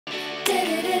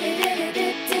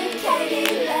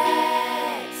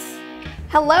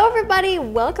Hello everybody,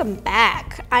 welcome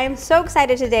back. I am so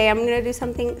excited today. I'm gonna do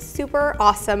something super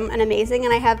awesome and amazing,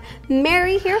 and I have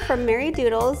Mary here from Mary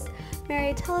Doodles.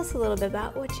 Mary, tell us a little bit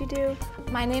about what you do.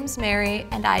 My name's Mary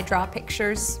and I draw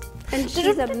pictures. And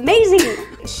she's amazing.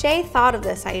 Shay thought of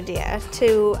this idea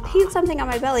to paint something on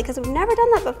my belly because we've never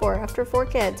done that before. After 4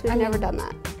 kids, we've never done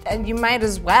that. And you might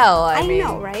as well. I mean,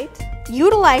 know, right?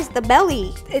 Utilize the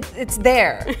belly. It's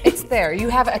there. It's there. You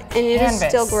have a canvas. And it is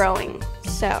still growing.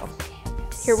 So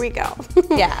here we go.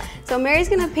 Yeah. So Mary's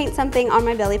gonna paint something on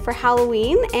my belly for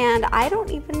Halloween, and I don't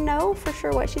even know for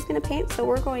sure what she's gonna paint, so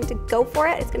we're going to go for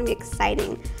it. It's gonna be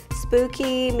exciting.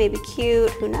 Spooky, maybe cute,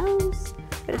 who knows?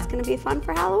 But it's gonna be fun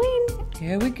for Halloween.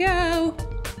 Here we go.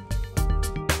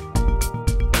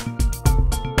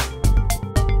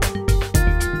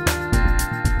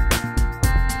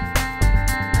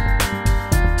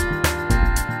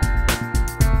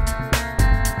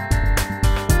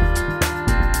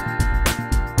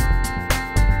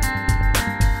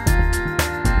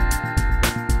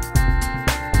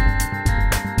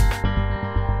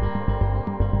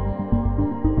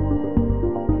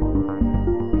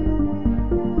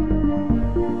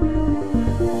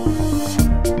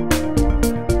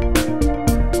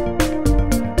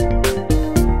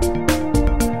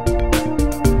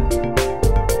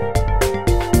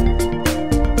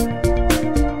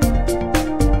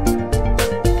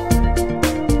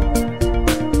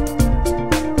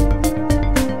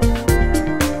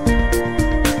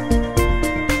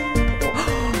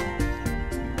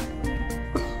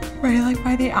 Right, like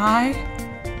by the eye.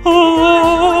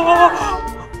 Oh,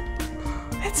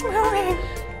 it's moving.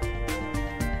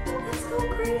 That's so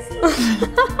crazy.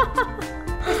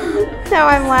 Now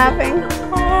I'm laughing.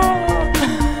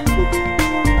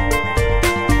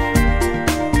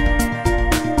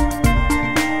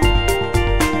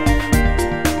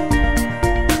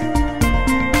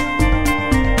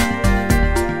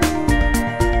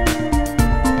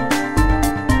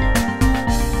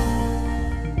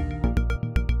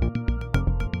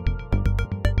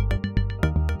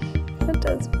 That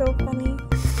does feel funny.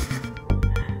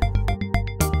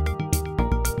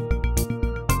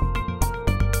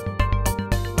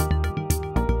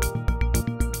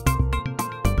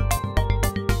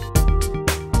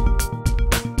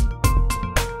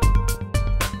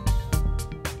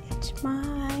 It's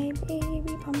my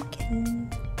baby pumpkin.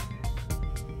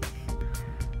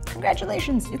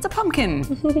 Congratulations, it's a pumpkin.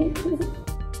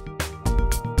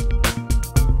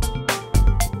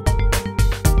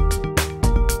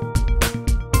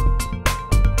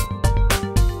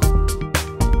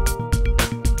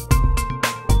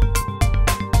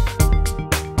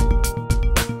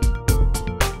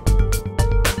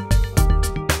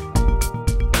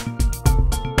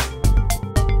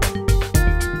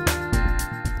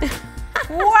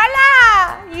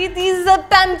 Voila! It is a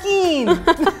pumpkin.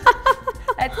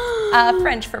 That's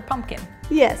French for pumpkin.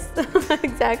 Yes,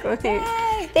 exactly.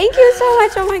 Yay. Thank you so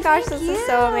much. Oh my gosh, this Thank is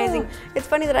so you. amazing. It's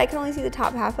funny that I can only see the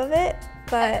top half of it,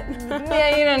 but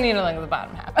Yeah, you don't need to look at the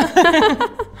bottom half.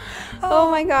 oh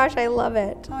my gosh, I love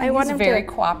it. I want him very to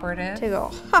cooperative.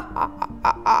 go. Ha, ha, ha,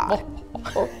 ha, ha.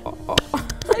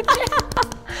 It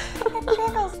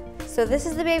jiggles. So this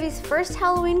is the baby's first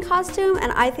Halloween costume,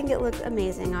 and I think it looks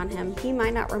amazing on him. He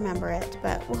might not remember it,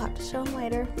 but we'll have to show him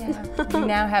later. Yeah. We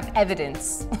now have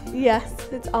evidence. Yes,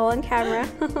 it's all on camera.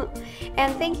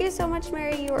 And thank you so much,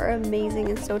 Mary. You are amazing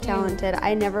and so talented.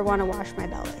 I never want to wash my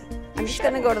belly. I'm just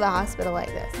gonna go to the hospital like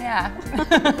this. Yeah.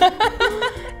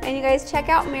 And you guys check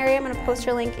out Mary. I'm gonna post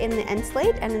her link in the end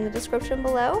slate and in the description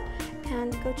below.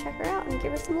 And go check her out and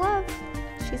give her some love.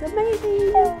 She's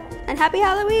amazing. And happy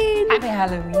Halloween! Happy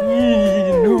Halloween.